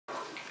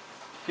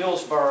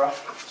Hillsborough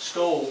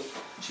school.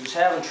 She was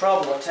having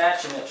trouble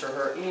attaching it to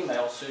her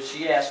email, so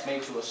she asked me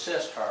to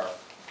assist her.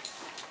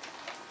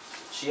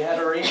 She had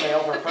her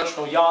email, her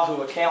personal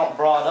Yahoo account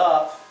brought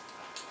up,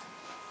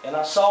 and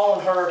I saw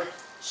in her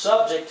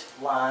subject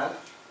line,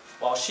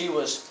 while she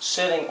was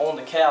sitting on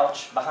the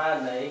couch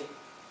behind me,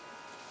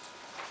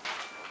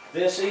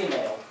 this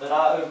email that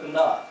I opened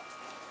up.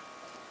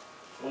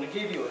 I want to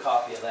give you a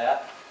copy of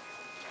that.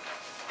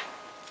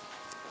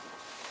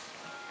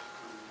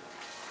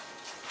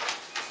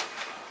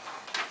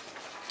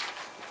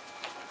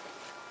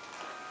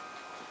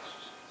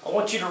 I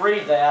want you to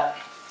read that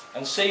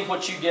and see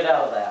what you get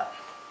out of that.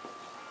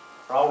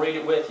 Or I'll read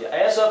it with you.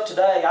 As of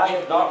today, I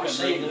have not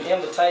received an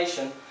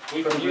invitation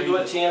from you to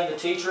attend the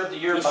Teacher of the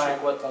Year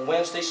banquet on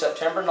Wednesday,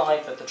 September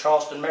 9th at the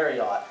Charleston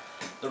Marriott.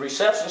 The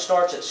reception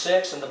starts at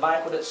 6 and the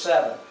banquet at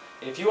 7.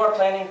 If you are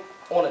planning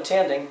on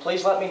attending,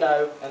 please let me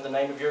know and the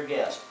name of your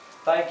guest.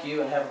 Thank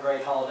you and have a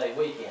great holiday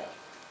weekend.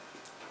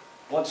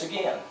 Once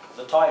again,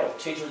 the title,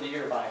 Teacher of the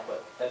Year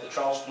banquet at the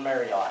Charleston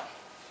Marriott.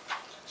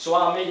 So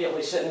I'm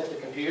immediately sitting at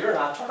the computer and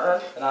I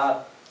turn and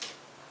I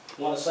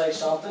want to say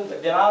something,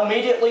 but then I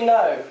immediately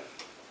know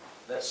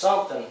that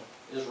something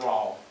is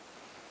wrong.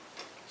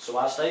 So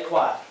I stay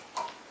quiet.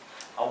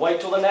 I wait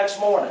till the next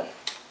morning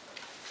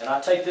and I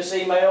take this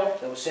email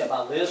that was sent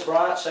by Liz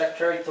Bryant,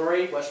 Secretary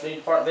 3, West Virginia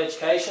Department of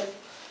Education,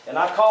 and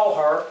I call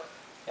her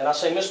and I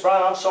say, Miss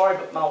Bryant, I'm sorry,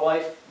 but my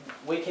wife,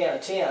 we can't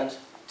attend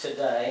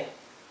today,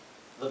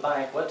 the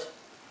banquet.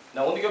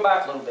 Now let me go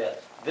back a little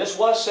bit. This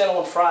was sent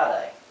on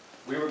Friday.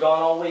 We were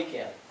gone all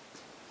weekend.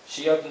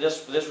 She opened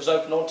this was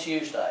opened on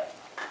Tuesday.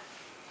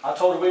 I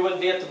told her we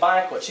wouldn't be at the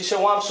banquet. She said,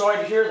 well, I'm sorry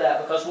to hear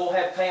that because we'll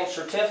have Pam's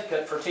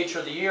certificate for Teacher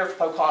of the Year for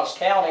Pocahontas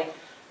County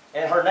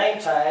and her name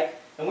tag,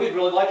 and we'd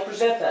really like to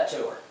present that to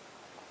her.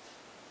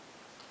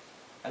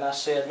 And I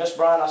said, Miss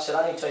Bryant, I said,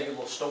 I need to tell you a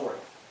little story.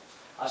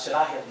 I said,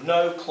 I have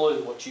no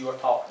clue what you are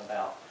talking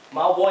about.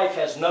 My wife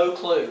has no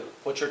clue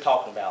what you're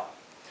talking about.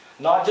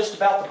 Not just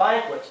about the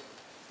banquet,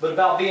 but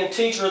about being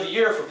Teacher of the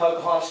Year for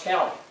Pocahontas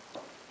County.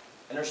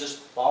 And there's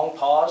this long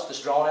pause,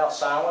 this drawn out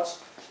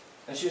silence.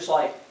 And she was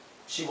like,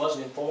 she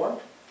wasn't informed?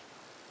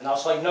 And I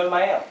was like, no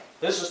ma'am,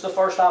 this is the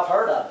first I've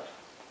heard of it.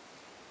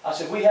 I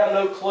said, we have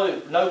no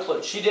clue, no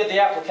clue. She did the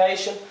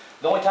application.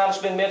 The only time it's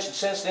been mentioned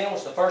since then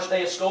was the first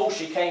day of school.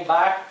 She came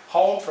back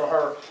home from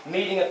her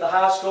meeting at the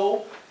high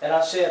school. And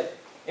I said,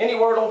 any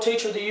word on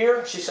Teacher of the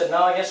Year? She said,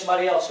 no, I guess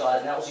somebody else got it.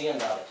 And that was the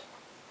end of it.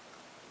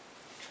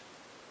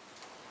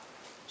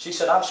 She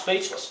said, I'm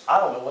speechless. I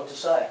don't know what to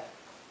say.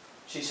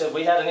 She said,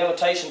 we had an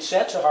invitation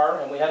sent to her,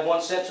 and we had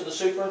one sent to the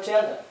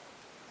superintendent.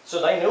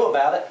 So they knew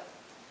about it.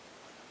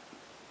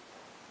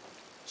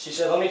 She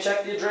said, let me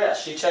check the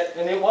address. She checked,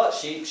 and it was.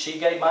 She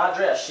gave my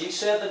address. She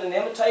said that an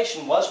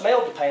invitation was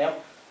mailed to Pam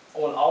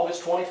on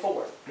August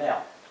 24th.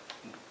 Now,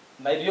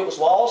 maybe it was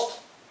lost.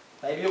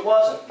 Maybe it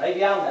wasn't.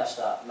 Maybe I messed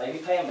up. Maybe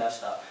Pam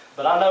messed up.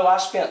 But I know I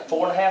spent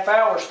 4.5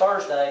 hours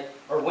Thursday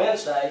or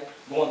Wednesday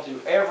going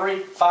through every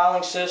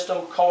filing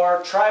system,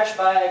 card, trash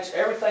bags,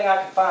 everything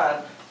I could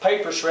find,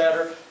 paper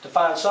shredder, to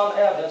find some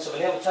evidence of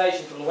an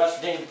invitation from the West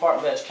Virginia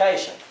Department of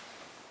Education.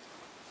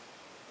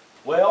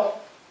 Well,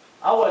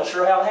 I wasn't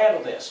sure how to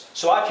handle this.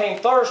 So I came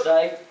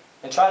Thursday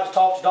and tried to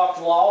talk to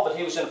Dr. Law, but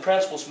he was in a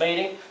principal's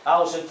meeting. I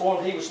was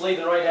informed he was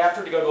leaving right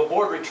after to go to a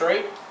board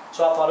retreat.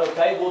 So I thought,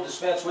 okay, we'll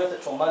dispense with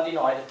it till Monday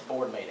night at the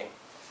board meeting.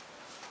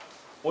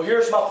 Well,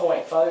 here's my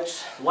point,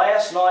 folks.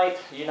 Last night,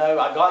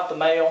 I got the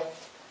mail,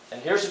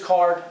 and here's a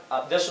card.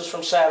 This was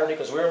from Saturday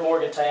because we were in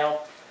Morgantown.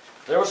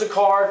 There was a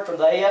card from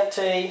the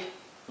AFT,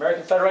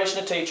 American Federation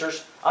of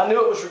Teachers. I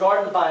knew it was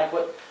regarding the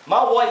banquet.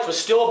 My wife was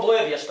still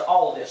oblivious to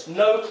all of this,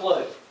 no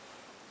clue.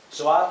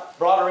 So I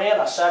brought her in,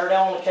 I sat her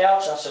down on the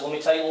couch, and I said, let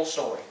me tell you a little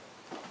story.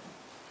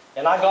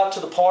 And I got to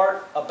the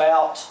part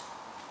about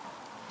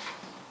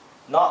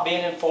not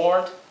being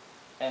informed,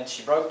 and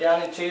she broke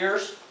down in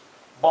tears,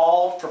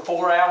 bawled for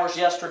 4 hours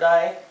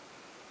yesterday,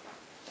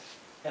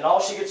 and all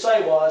she could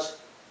say was,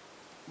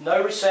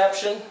 no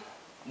reception,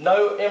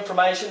 no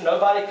information,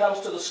 nobody comes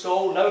to the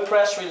school, no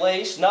press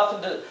release,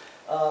 nothing to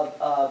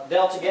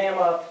Delta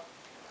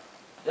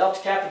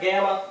Kappa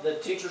Gamma, the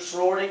teacher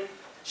sorority.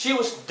 She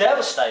was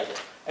devastated,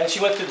 and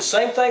she went through the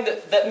same thing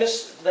that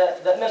Miss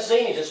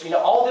Zini does.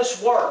 All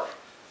this work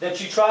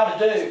that you try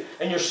to do,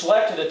 and you're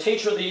selected a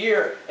Teacher of the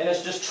Year, and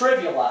it's just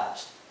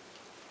trivialized.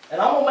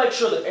 And I'm going to make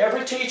sure that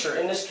every teacher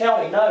in this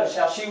county knows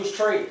how she was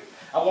treated.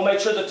 I'm going to make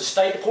sure that the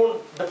State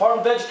Department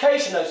of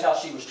Education knows how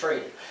she was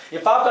treated.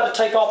 If I've got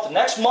to take off the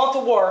next month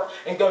of work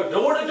and go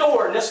door to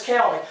door in this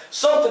county,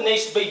 something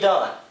needs to be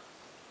done.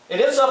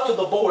 And it's up to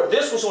the board.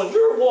 This was on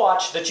your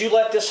watch that you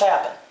let this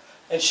happen.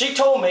 And she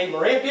told me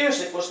Maria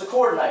Busick was the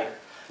coordinator.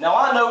 Now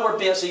I know we're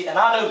busy, and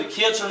I know the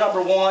kids are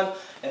number one,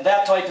 and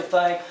that type of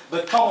thing,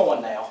 but come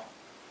on now.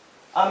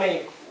 I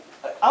mean,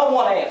 I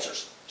want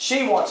answers.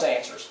 She wants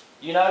answers.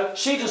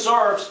 She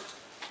deserves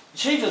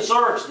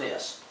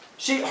this.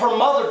 Her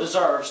mother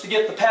deserves to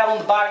get the pat on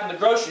the back in the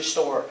grocery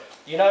store.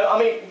 I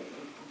mean,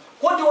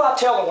 what do I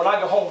tell her when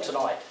I go home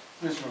tonight?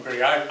 Mr.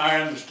 McCready,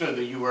 I understood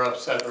that you were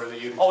upset or that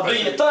you... Oh, do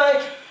you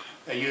think?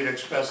 that you'd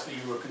expressed that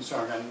you were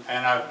concerned,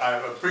 and I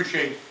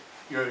appreciate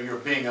your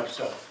being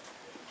upset.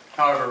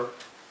 However,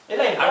 It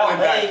ain't about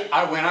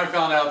me. when I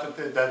found out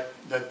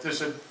that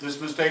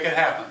this mistake had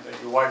happened,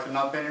 that your wife had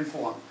not been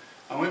informed,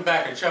 I went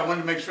back and checked. I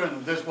wanted to make sure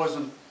that this was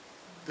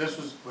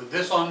with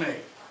this on me,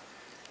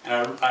 and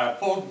I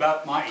pulled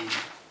back my email,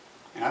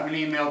 and I have an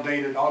email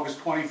dated August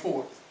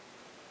 24th,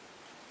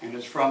 and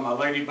it's from a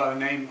lady by the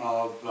name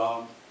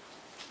of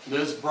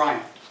Liz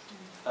Bryant.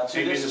 That's who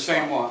Maybe this the is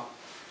same from. one.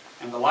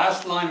 And the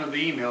last line of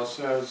the email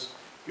says,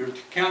 "Your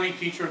County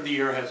Teacher of the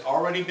Year has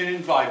already been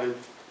invited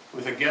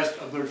with a guest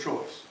of their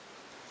choice."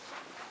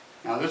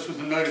 Now, this was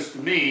a notice to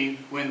me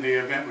when the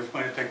event was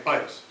going to take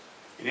place.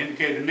 It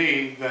indicated to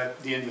me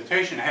that the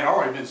invitation had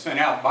already been sent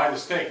out by the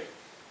state.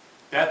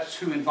 That's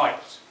who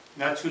invites.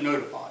 That's who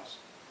notifies.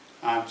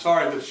 I'm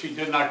sorry that she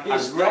did not.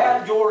 Is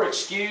that your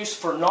excuse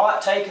for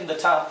not taking the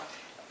time?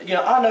 You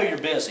know, I know you're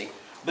busy,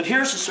 but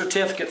here's a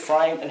certificate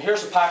frame and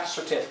here's a pack of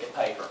certificate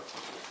paper.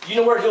 You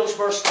know where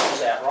Hillsborough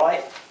School's at,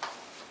 right?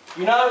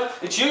 You know,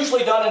 it's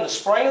usually done in the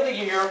spring of the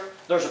year.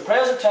 There's a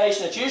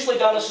presentation. It's usually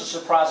done as a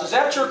surprise. Is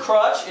that your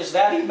crutch? Is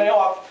that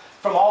email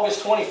from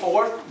August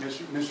 24th?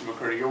 Mr.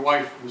 McCurdy, your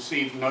wife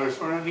received notice,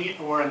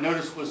 or a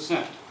notice was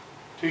sent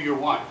to your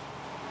wife.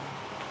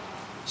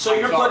 So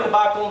you're putting it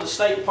back on the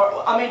State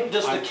Department. I mean,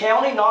 does the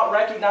county not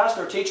recognize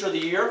their Teacher of the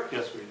Year?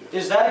 Yes, we do.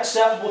 Is that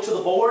acceptable to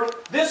the board?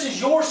 This is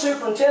your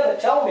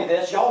superintendent telling me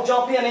this. Y'all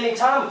jump in any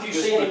time if you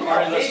see any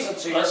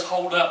malfeasance here. Let's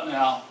hold up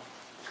now.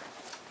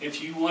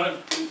 If you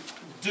want to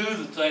do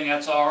the thing,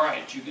 that's all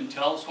right. You can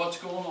tell us what's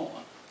going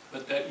on,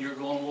 but that you're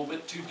going a little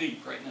bit too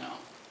deep right now.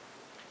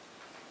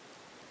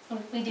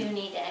 We do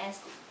need to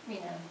ask, you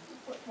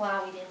know,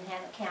 why we didn't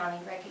have a county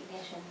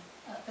recognition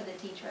for the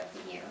Teacher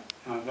of the Year.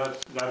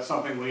 That's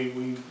something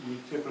we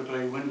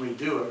typically, when we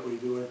do it,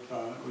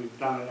 we've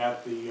done it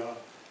at the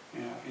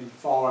in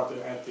fall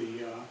at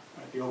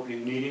the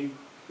opening meeting.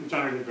 We've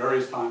done it at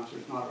various times.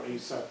 There's not a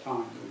set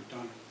time that we've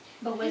done it.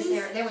 But was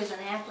there was an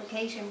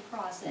application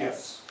process?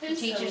 Yes. For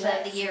Teachers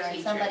of the Year,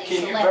 and somebody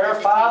Can you selected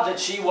verify the that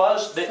she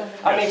was?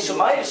 I mean,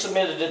 somebody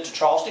submitted it to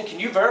Charleston. Can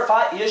you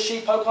verify, is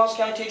she Pocahontas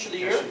County Teacher of the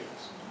Year? Yes, she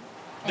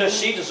is. Does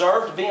she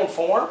deserve to be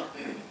informed?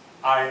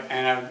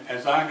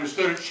 As I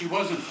understood it, she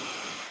wasn't.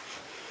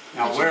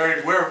 Now,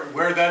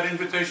 where that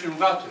invitation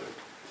got to,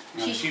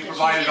 you know, she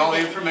provided all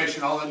the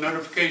information, all the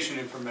notification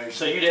information.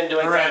 So you didn't do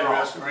her anything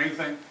address wrong? or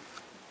anything.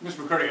 Ms.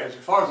 McCurdy, as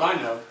far as I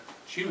know,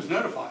 she was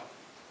notified.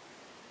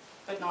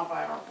 But not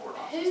by our board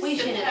office. We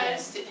should have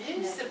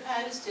Who's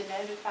supposed to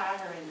notify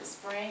her in the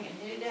spring, and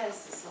who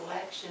does the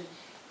selection?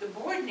 The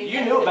board knew.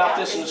 You knew about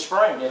this in the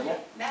spring, didn't you?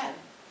 No,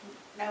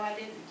 I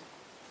didn't.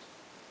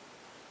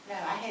 No,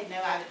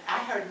 I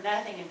heard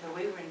nothing until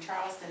we were in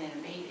Charleston in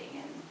a meeting,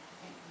 and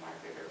I think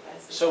Margaret or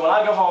Leslie. So when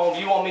I go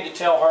home, you want me to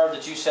tell her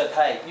that you said,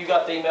 hey, you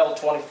got the email the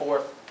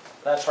 24th,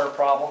 that's her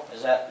problem?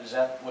 Is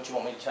that what you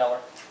want me to tell her?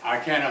 I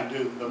can't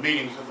undo the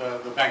meetings of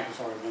the bank that's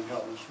already been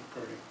held, Mr.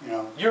 McCurdy. You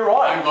know, You're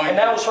right, and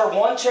that was her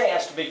one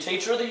chance to be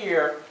Teacher of the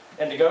Year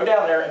and to go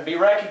down there and be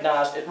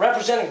recognized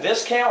representing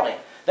this county.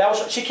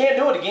 She can't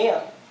do it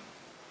again.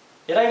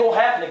 It ain't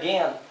gonna happen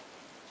again.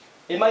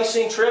 It may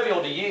seem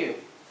trivial to you,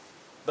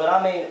 but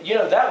I mean, you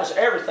know, that was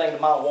everything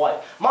to my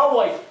wife. My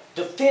wife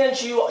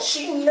defends you.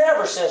 She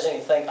never says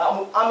anything.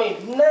 I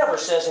mean, never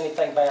says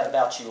anything bad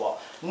about you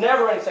all.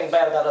 Never anything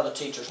bad about other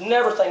teachers.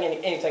 Never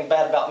anything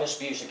bad about Miss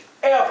Busick.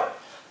 Ever.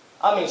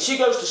 I mean, she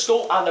goes to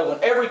school. I know when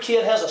every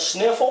kid has a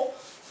sniffle.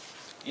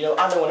 You know,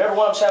 I know when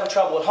everyone's having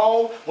trouble at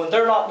home. When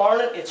they're not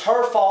learning, it's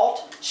her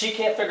fault. She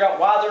can't figure out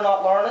why they're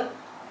not learning.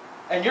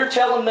 And you're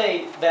telling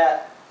me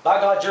that, by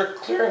God, you're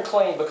clear and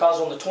clean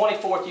because on the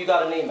 24th you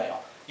got an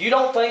email. You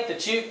don't think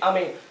that you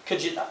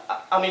could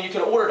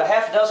have ordered a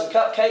half a dozen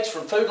cupcakes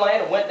from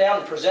Foodland and went down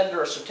and presented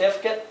her a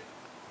certificate?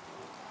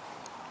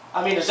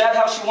 I mean, is that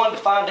how she wanted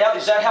to find out?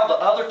 Is that how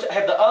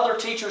have the other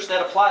teachers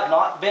that applied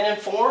not been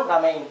informed?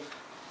 I mean,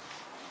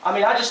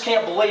 I just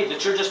can't believe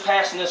that you're just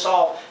passing this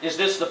off. Is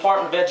this the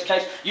Department of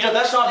Education? You know,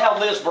 that's not how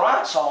Liz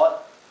Bryant saw it.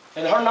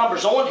 And her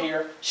number's on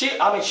here. She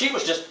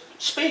was just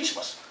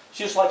speechless.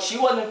 She was like, she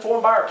wasn't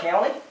informed by her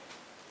county?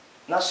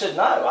 And I said,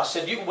 no. I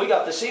said, we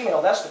got this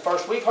email. That's the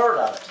first we've heard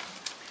of it.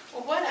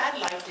 Well, what I'd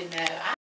like to know,